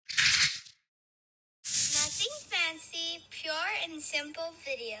fancy, pure and simple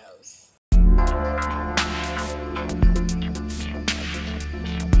videos.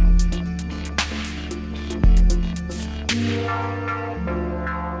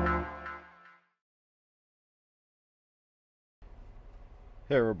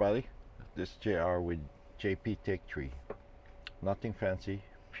 Hey everybody, this is JR with JP Take 3. Nothing fancy,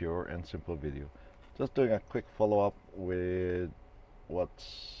 pure and simple video. Just doing a quick follow-up with what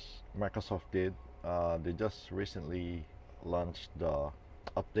Microsoft did. They just recently launched the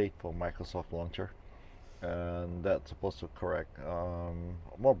update for Microsoft Launcher, and that's supposed to correct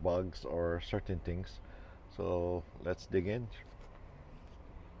more bugs or certain things. So let's dig in.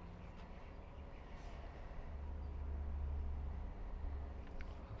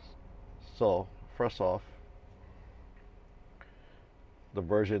 So first off, the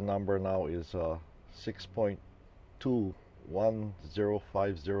version number now is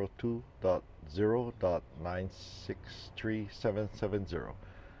 6.210502.0.963770.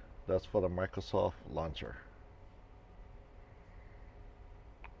 That's for the Microsoft Launcher.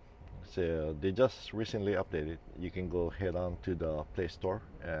 So they just recently updated. You can go head on to the Play Store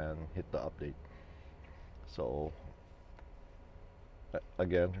and hit the update. So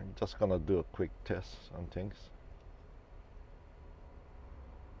again, just gonna do a quick test on things.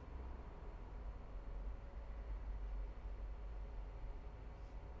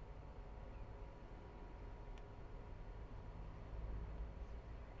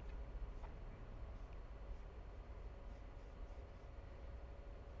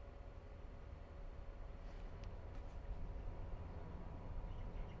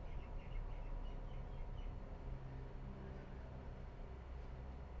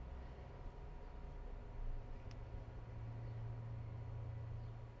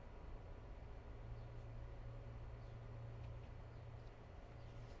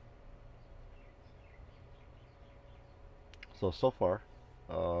 So far,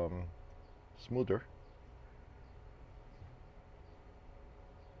 smoother.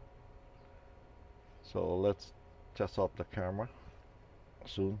 So let's test out the camera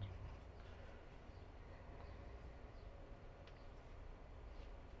soon.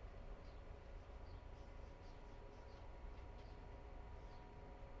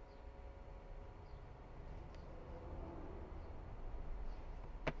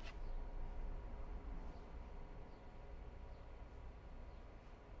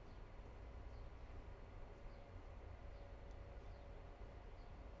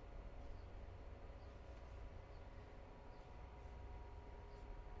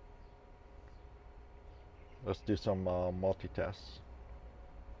 Let's do some multitask.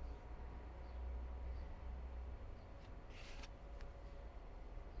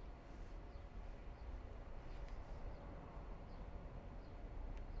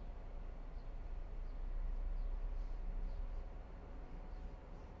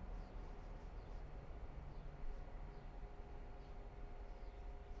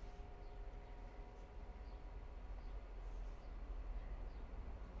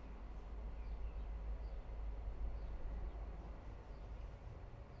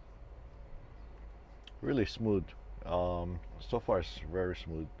 Really smooth. So far it's very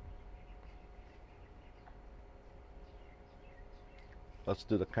smooth. Let's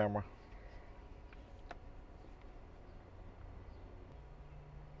do the camera.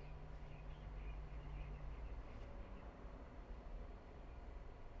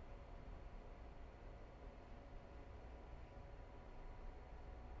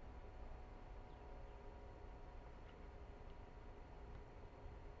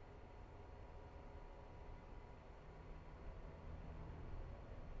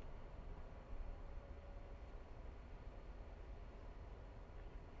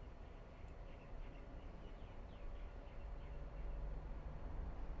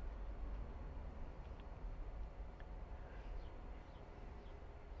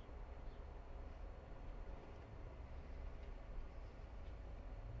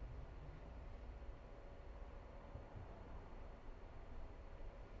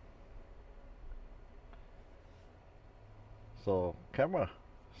 So camera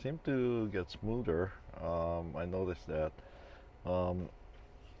seem to get smoother. I noticed that.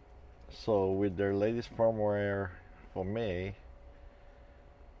 So with their latest firmware for May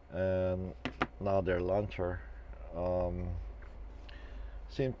and now their launcher,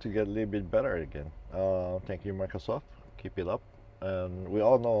 seem to get a little bit better again. Thank you, Microsoft. Keep it up. And we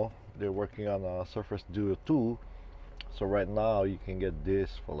all know they're working on a Surface Duo 2. So right now you can get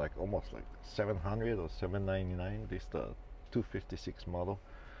this for like almost like 700 or 799. This is the 256 model.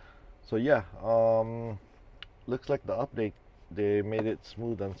 So yeah, looks like the update, they made it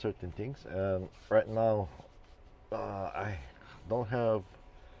smooth on certain things, and right now I don't have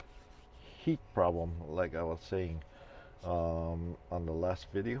heat problem like I was saying on the last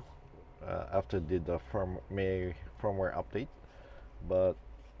video after did the firmware update, but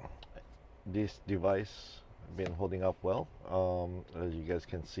this device been holding up well, as you guys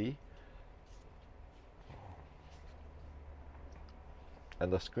can see,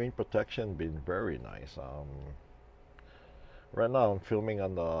 and the screen protection been very nice. Right now I'm filming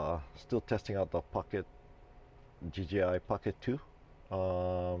on the still testing out the Pocket DJI Pocket 2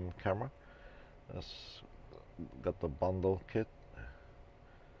 camera. It's got the bundle kit,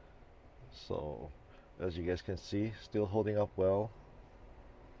 so as you guys can see, still holding up well.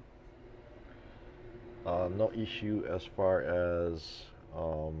 No issue as far as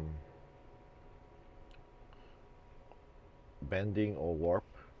bending or warp.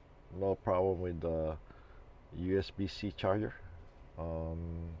 No problem with the USB-C charger,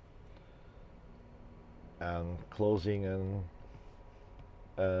 and closing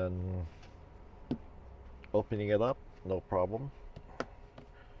and opening it up, no problem.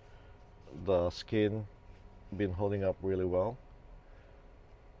 The skin been holding up really well,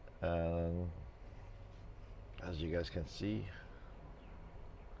 and as you guys can see,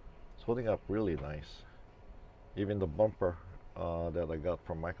 it's holding up really nice. Even the bumper that I got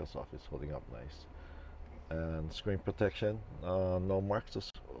from Microsoft is holding up nice. And screen protection, no marks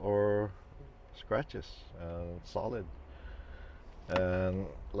or scratches, and solid. And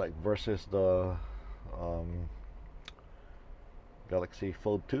like versus the Galaxy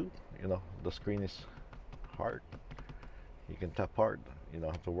Fold 2, you know, the screen is hard. You can tap hard, you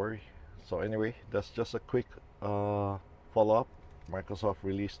don't have to worry. So anyway, that's just a quick follow-up. Microsoft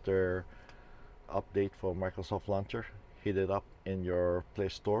released their update for Microsoft Launcher. Hit it up in your Play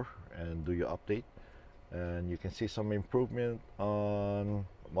Store and do your update, and you can see some improvement on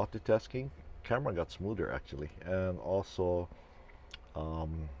multitasking. Camera got smoother actually, and also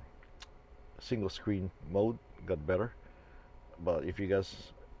single screen mode got better. But if you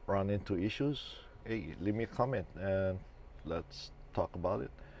guys run into issues, hey, leave me a comment and let's talk about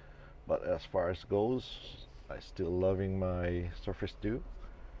it. But as far as goes, I still loving my Surface Duo,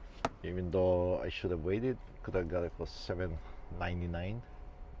 even though I should have waited. Could have got it for $7.99.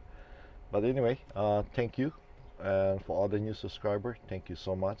 But anyway, thank you, and for all the new subscribers, thank you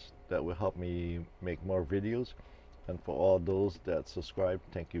so much. That will help me make more videos. And for all those that subscribe,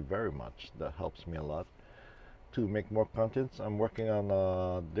 thank you very much. That helps me a lot to make more contents. I'm working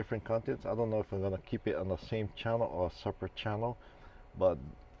on different contents. I don't know if I'm gonna keep it on the same channel or a separate channel, but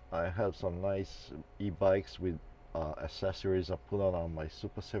I have some nice e-bikes with accessories I put on my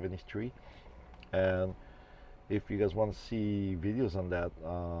Super 73, and if you guys want to see videos on that,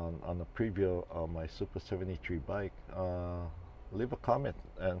 on the preview of my Super 73 bike, leave a comment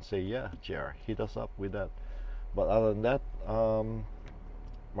and say, yeah, JR, hit us up with that. But other than that,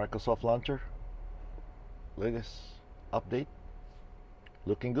 Microsoft Launcher, latest update,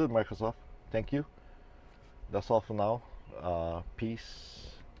 looking good, Microsoft. Thank you. That's all for now.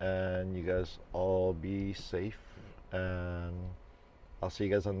 Peace, and you guys all be safe, and I'll see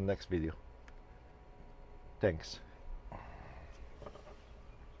you guys on the next video. Thanks.